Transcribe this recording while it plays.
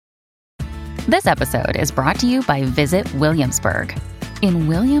This episode is brought to you by Visit Williamsburg. In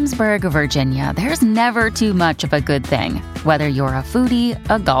Williamsburg, Virginia, there's never too much of a good thing. Whether you're a foodie,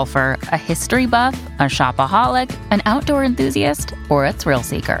 a golfer, a history buff, a shopaholic, an outdoor enthusiast, or a thrill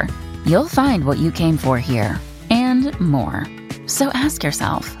seeker, you'll find what you came for here and more. So ask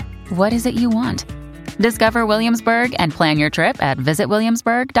yourself, what is it you want? Discover Williamsburg and plan your trip at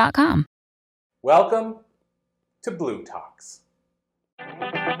visitwilliamsburg.com. Welcome to Blue Talks.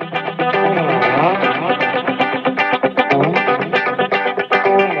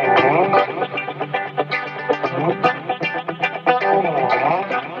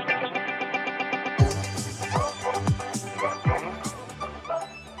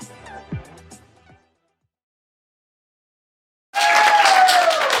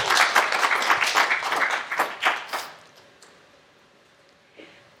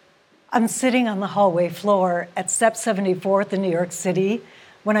 I'm sitting on the hallway floor at Step 74th in New York City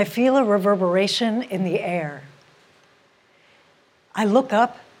when I feel a reverberation in the air. I look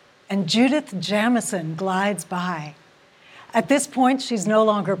up and Judith Jamison glides by. At this point, she's no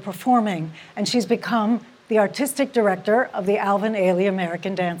longer performing, and she's become the artistic director of the Alvin Ailey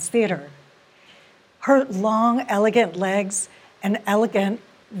American Dance Theater. Her long, elegant legs and elegant,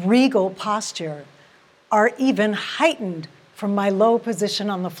 regal posture are even heightened from my low position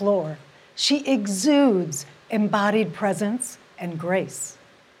on the floor. She exudes embodied presence and grace.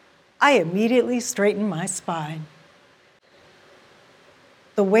 I immediately straighten my spine.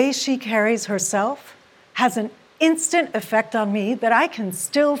 The way she carries herself has an instant effect on me that I can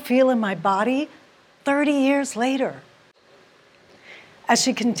still feel in my body 30 years later. As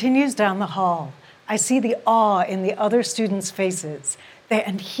she continues down the hall, I see the awe in the other students' faces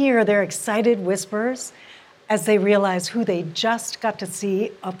and hear their excited whispers as they realize who they just got to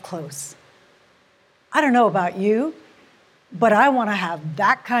see up close. I don't know about you, but I want to have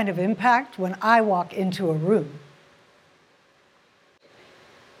that kind of impact when I walk into a room.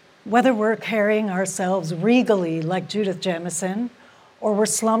 Whether we're carrying ourselves regally like Judith Jamison, or we're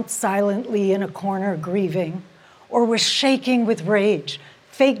slumped silently in a corner grieving, or we're shaking with rage,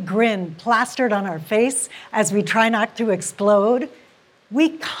 fake grin plastered on our face as we try not to explode,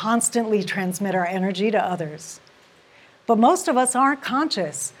 we constantly transmit our energy to others. But most of us aren't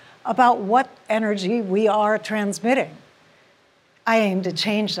conscious about what energy we are transmitting. I aim to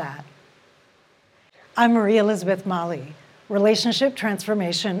change that. I'm Marie Elizabeth Mali, relationship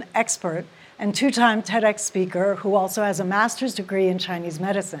transformation expert and two-time TEDx speaker who also has a master's degree in Chinese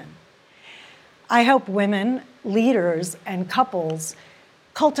medicine. I help women, leaders, and couples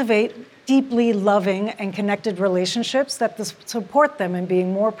cultivate deeply loving and connected relationships that support them in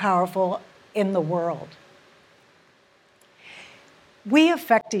being more powerful in the world. We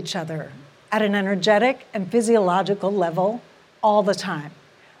affect each other at an energetic and physiological level all the time,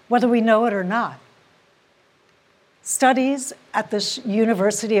 whether we know it or not. Studies at the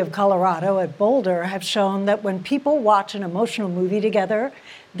University of Colorado at Boulder have shown that when people watch an emotional movie together,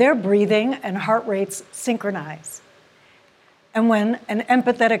 their breathing and heart rates synchronize. And when an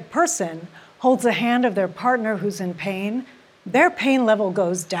empathetic person holds the hand of their partner who's in pain, their pain level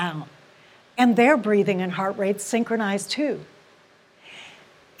goes down, and their breathing and heart rates synchronize too.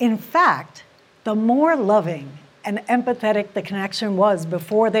 In fact, the more loving and empathetic the connection was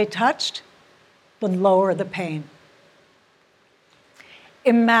before they touched, the lower the pain.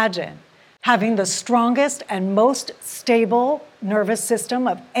 Imagine having the strongest and most stable nervous system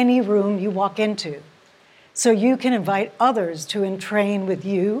of any room you walk into, so you can invite others to entrain with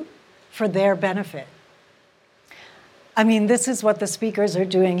you for their benefit. I mean, this is what the speakers are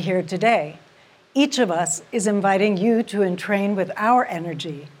doing here today. Each of us is inviting you to entrain with our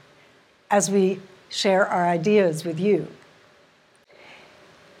energy as we share our ideas with you.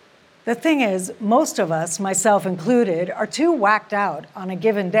 The thing is, most of us, myself included, are too whacked out on a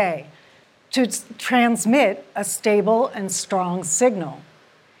given day to transmit a stable and strong signal.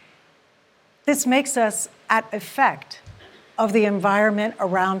 This makes us at effect of the environment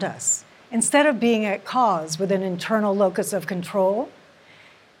around us, instead of being at cause with an internal locus of control,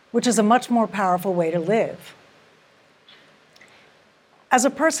 which is a much more powerful way to live. As a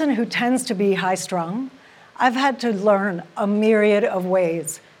person who tends to be high-strung, I've had to learn a myriad of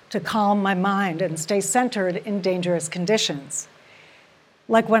ways to calm my mind and stay centered in dangerous conditions.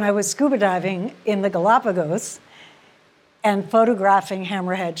 Like when I was scuba diving in the Galapagos and photographing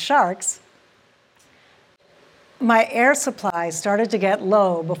hammerhead sharks, my air supply started to get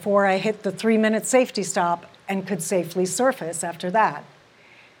low before I hit the 3-minute safety stop and could safely surface after that.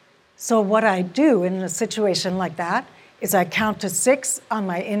 So what I do in a situation like that is I count to 6 on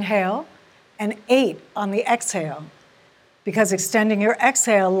my inhale and 8 on the exhale. because extending your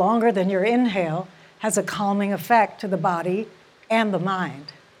exhale longer than your inhale has a calming effect to the body and the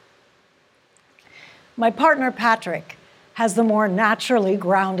mind. My partner, Patrick, has the more naturally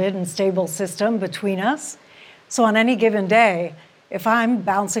grounded and stable system between us. So on any given day, if I'm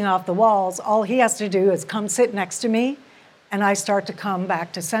bouncing off the walls, all he has to do is come sit next to me, and I start to come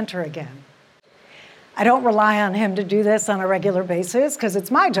back to center again. I don't rely on him to do this on a regular basis because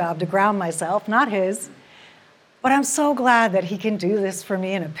it's my job to ground myself, not his. But I'm so glad that he can do this for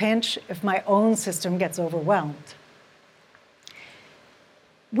me in a pinch if my own system gets overwhelmed.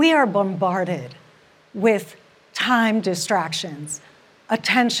 We are bombarded with time distractions,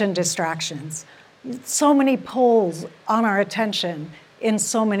 attention distractions, so many pulls on our attention in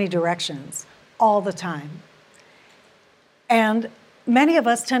so many directions all the time. And many of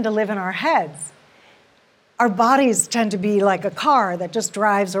us tend to live in our heads. Our bodies tend to be like a car that just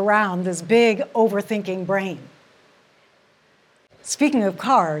drives around this big overthinking brain. Speaking of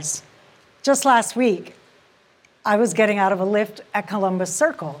cars, just last week, I was getting out of a lift at Columbus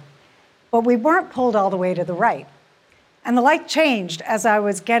Circle, but we weren't pulled all the way to the right. And the light changed as I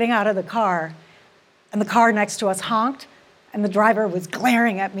was getting out of the car, and the car next to us honked, and the driver was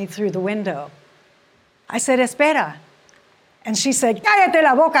glaring at me through the window. I said, "Espera." And she said, "Cállate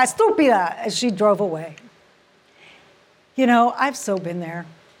la boca, estúpida," as she drove away. You know, I've so been there.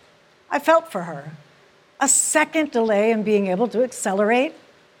 I felt for her. A second delay in being able to accelerate,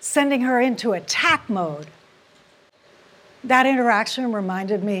 sending her into attack mode. That interaction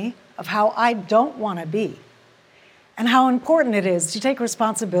reminded me of how I don't want to be, and how important it is to take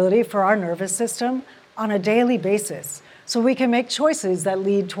responsibility for our nervous system on a daily basis so we can make choices that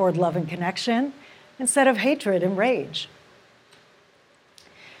lead toward love and connection instead of hatred and rage.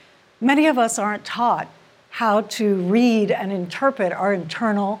 Many of us aren't taught how to read and interpret our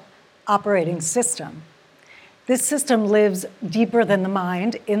internal operating system. This system lives deeper than the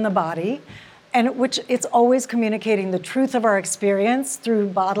mind in the body, and which it's always communicating the truth of our experience through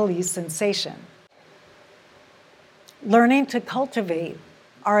bodily sensation. Learning to cultivate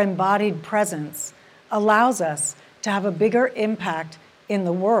our embodied presence allows us to have a bigger impact in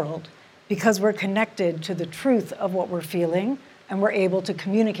the world because we're connected to the truth of what we're feeling and we're able to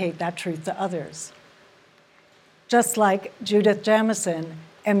communicate that truth to others. Just like Judith Jamison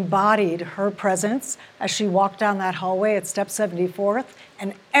embodied her presence as she walked down that hallway at Step 74th,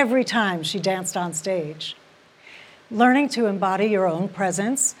 and every time she danced on stage. Learning to embody your own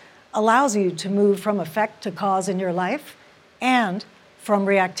presence allows you to move from effect to cause in your life and from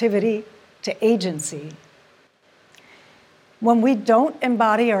reactivity to agency. When we don't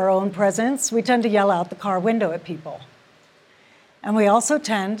embody our own presence, we tend to yell out the car window at people. And we also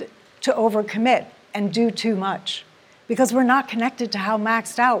tend to overcommit and do too much because we're not connected to how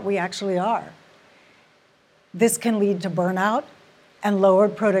maxed out we actually are. This can lead to burnout and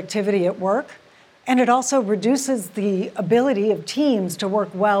lowered productivity at work, and it also reduces the ability of teams to work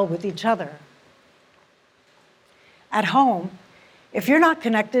well with each other. At home, if you're not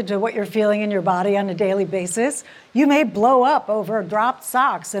connected to what you're feeling in your body on a daily basis, you may blow up over dropped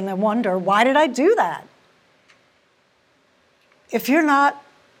socks and then wonder, why did I do that? If you're not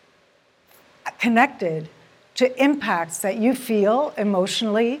connected to impacts that you feel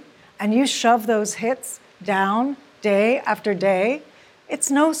emotionally and you shove those hits down day after day, it's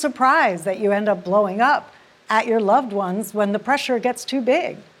no surprise that you end up blowing up at your loved ones when the pressure gets too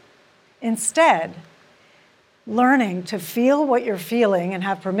big. Instead, learning to feel what you're feeling and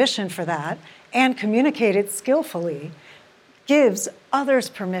have permission for that and communicate it skillfully gives others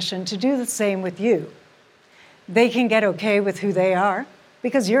permission to do the same with you. They can get okay with who they are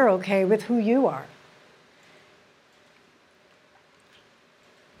because you're okay with who you are.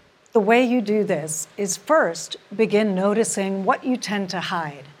 The way you do this is first begin noticing what you tend to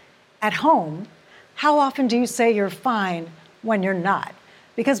hide. At home, how often do you say you're fine when you're not?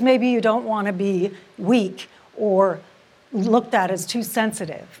 Because maybe you don't want to be weak or looked at as too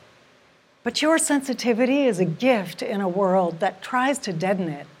sensitive. But your sensitivity is a gift in a world that tries to deaden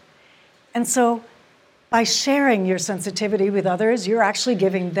it. And so by sharing your sensitivity with others, you're actually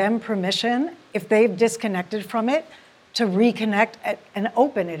giving them permission, if they've disconnected from it, to reconnect and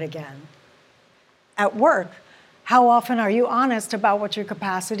open it again. At work, how often are you honest about what your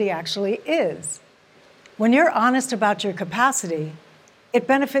capacity actually is? When you're honest about your capacity, it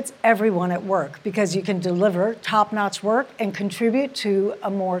benefits everyone at work because you can deliver top-notch work and contribute to a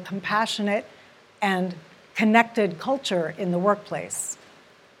more compassionate and connected culture in the workplace.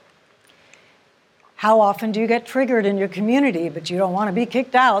 How often do you get triggered in your community, but you don't want to be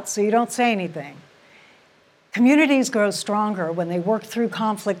kicked out, so you don't say anything? Communities grow stronger when they work through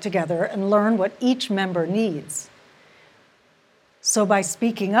conflict together and learn what each member needs. So by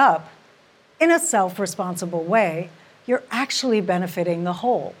speaking up in a self-responsible way, you're actually benefiting the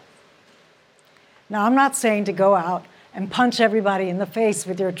whole. Now, I'm not saying to go out and punch everybody in the face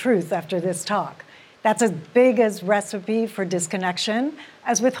with your truth after this talk. That's as big a recipe for disconnection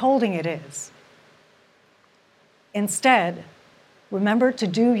as withholding it is. Instead, remember to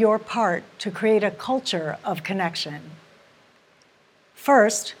do your part to create a culture of connection.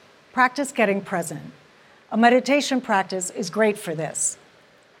 First, practice getting present. A meditation practice is great for this.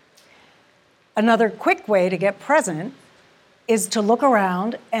 Another quick way to get present is to look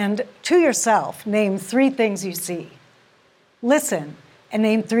around and, to yourself, name 3 things you see. Listen and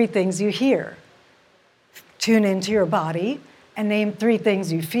name 3 things you hear. Tune into your body and name 3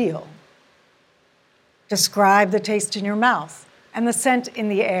 things you feel. Describe the taste in your mouth and the scent in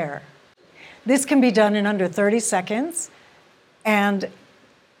the air. This can be done in under 30 seconds and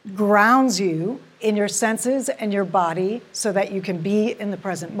grounds you in your senses and your body so that you can be in the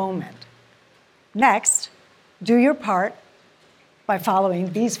present moment. Next, do your part by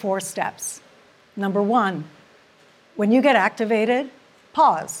following these 4 steps. Number 1, when you get activated,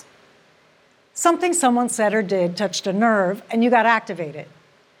 pause. Something someone said or did touched a nerve and you got activated.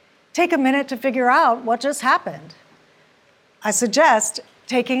 Take a minute to figure out what just happened. I suggest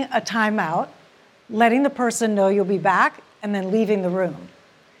taking a time out, letting the person know you'll be back, and then leaving the room.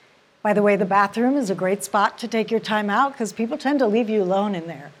 By the way, the bathroom is a great spot to take your time out because people tend to leave you alone in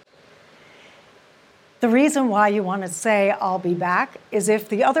there. The reason why you want to say, I'll be back, is if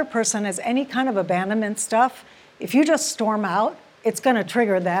the other person has any kind of abandonment stuff, if you just storm out, it's going to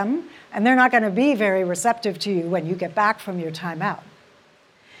trigger them, and they're not going to be very receptive to you when you get back from your time out.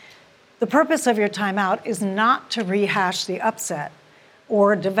 The purpose of your time out is not to rehash the upset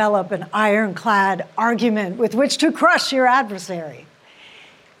or develop an ironclad argument with which to crush your adversary.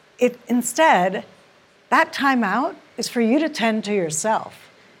 Instead, that time out is for you to tend to yourself,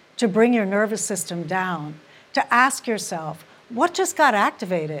 to bring your nervous system down, to ask yourself, what just got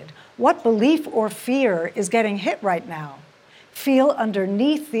activated? What belief or fear is getting hit right now? Feel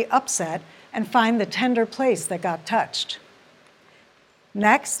underneath the upset and find the tender place that got touched.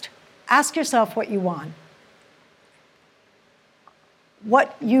 Next, ask yourself what you want.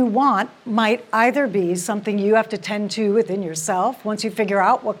 What you want might either be something you have to tend to within yourself. Once you figure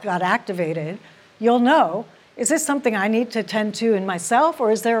out what got activated, you'll know, is this something I need to tend to in myself,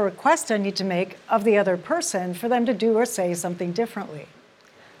 or is there a request I need to make of the other person for them to do or say something differently?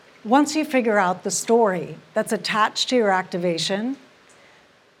 Once you figure out the story that's attached to your activation,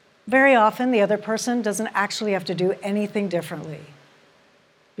 very often the other person doesn't actually have to do anything differently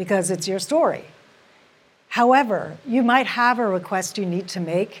because it's your story. However, you might have a request you need to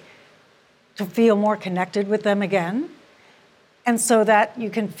make to feel more connected with them again, and so that you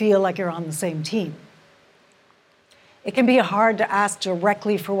can feel like you're on the same team. It can be hard to ask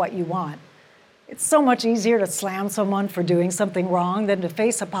directly for what you want. It's so much easier to slam someone for doing something wrong than to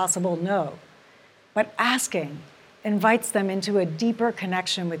face a possible no. But asking invites them into a deeper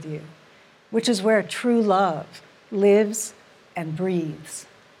connection with you, which is where true love lives and breathes.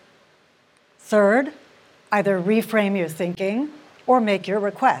 Third, either reframe your thinking or make your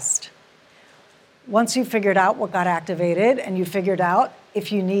request. Once you've figured out what got activated and you figured out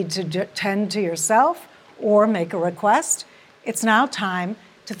if you need to tend to yourself or make a request, it's now time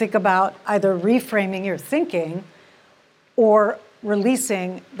to think about either reframing your thinking or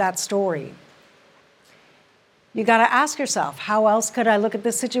releasing that story. You got to ask yourself, how else could I look at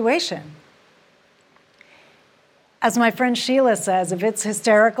this situation? As my friend Sheila says, if it's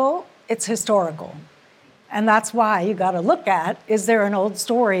hysterical, it's historical. And that's why you got to look at, is there an old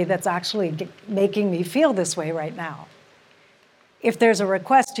story that's actually making me feel this way right now? If there's a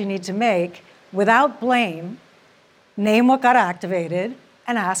request you need to make, without blame, name what got activated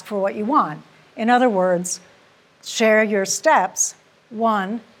and ask for what you want. In other words, share your steps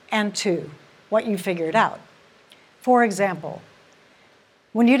 1 and 2, what you figured out. For example,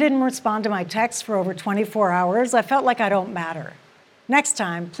 when you didn't respond to my text for over 24 hours, I felt like I don't matter. Next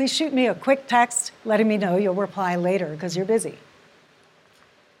time, please shoot me a quick text letting me know you'll reply later because you're busy.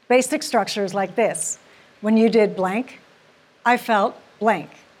 Basic structures like this. When you did blank, I felt blank.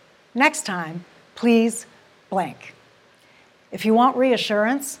 Next time, please blank. If you want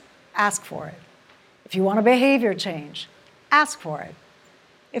reassurance, ask for it. If you want a behavior change, ask for it.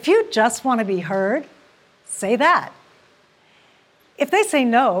 If you just want to be heard, say that. If they say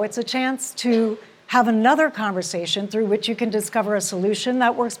no, it's a chance to have another conversation through which you can discover a solution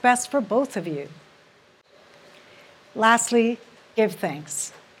that works best for both of you. Lastly, give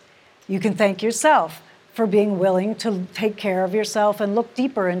thanks. You can thank yourself for being willing to take care of yourself and look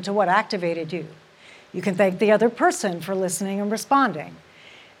deeper into what activated you. You can thank the other person for listening and responding.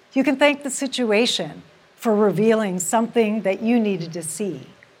 You can thank the situation for revealing something that you needed to see.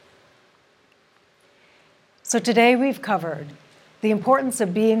 So today we've covered the importance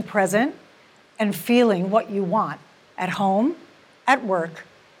of being present and feeling what you want at home, at work,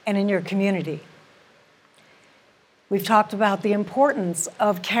 and in your community. We've talked about the importance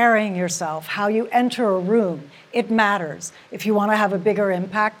of carrying yourself, how you enter a room. It matters. If you want to have a bigger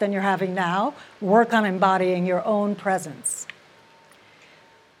impact than you're having now, work on embodying your own presence.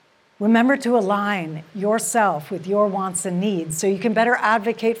 Remember to align yourself with your wants and needs so you can better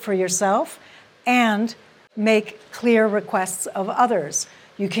advocate for yourself and make clear requests of others.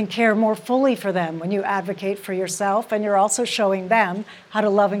 You can care more fully for them when you advocate for yourself, and you're also showing them how to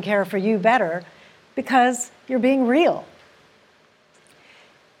love and care for you better because you're being real.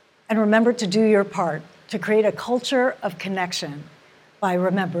 And remember to do your part to create a culture of connection by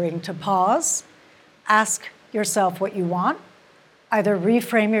remembering to pause, ask yourself what you want, either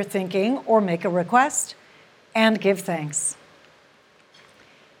reframe your thinking or make a request, and give thanks.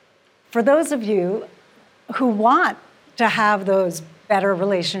 For those of you who want to have those better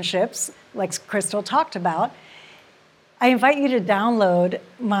relationships, like Crystal talked about, I invite you to download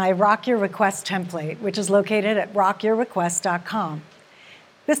my Rock Your Request template, which is located at rockyourrequest.com.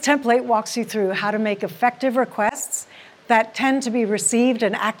 This template walks you through how to make effective requests that tend to be received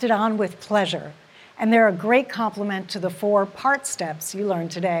and acted on with pleasure. And they're a great complement to the 4 part steps you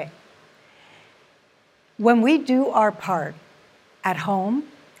learned today. When we do our part at home,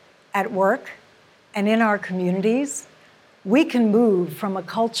 at work, and in our communities, we can move from a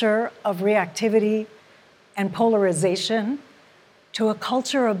culture of reactivity and polarization to a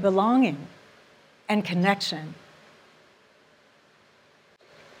culture of belonging and connection.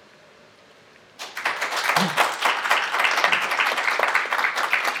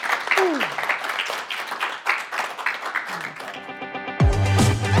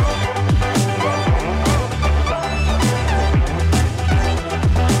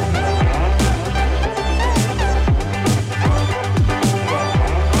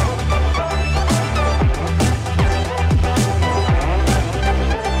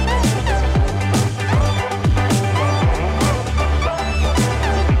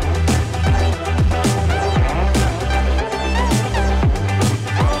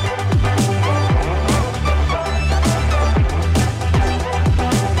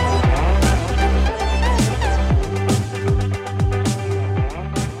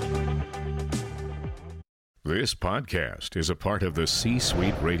 This podcast is a part of the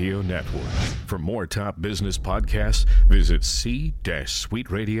C-Suite Radio Network. For more top business podcasts, visit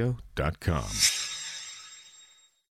c-suiteradio.com.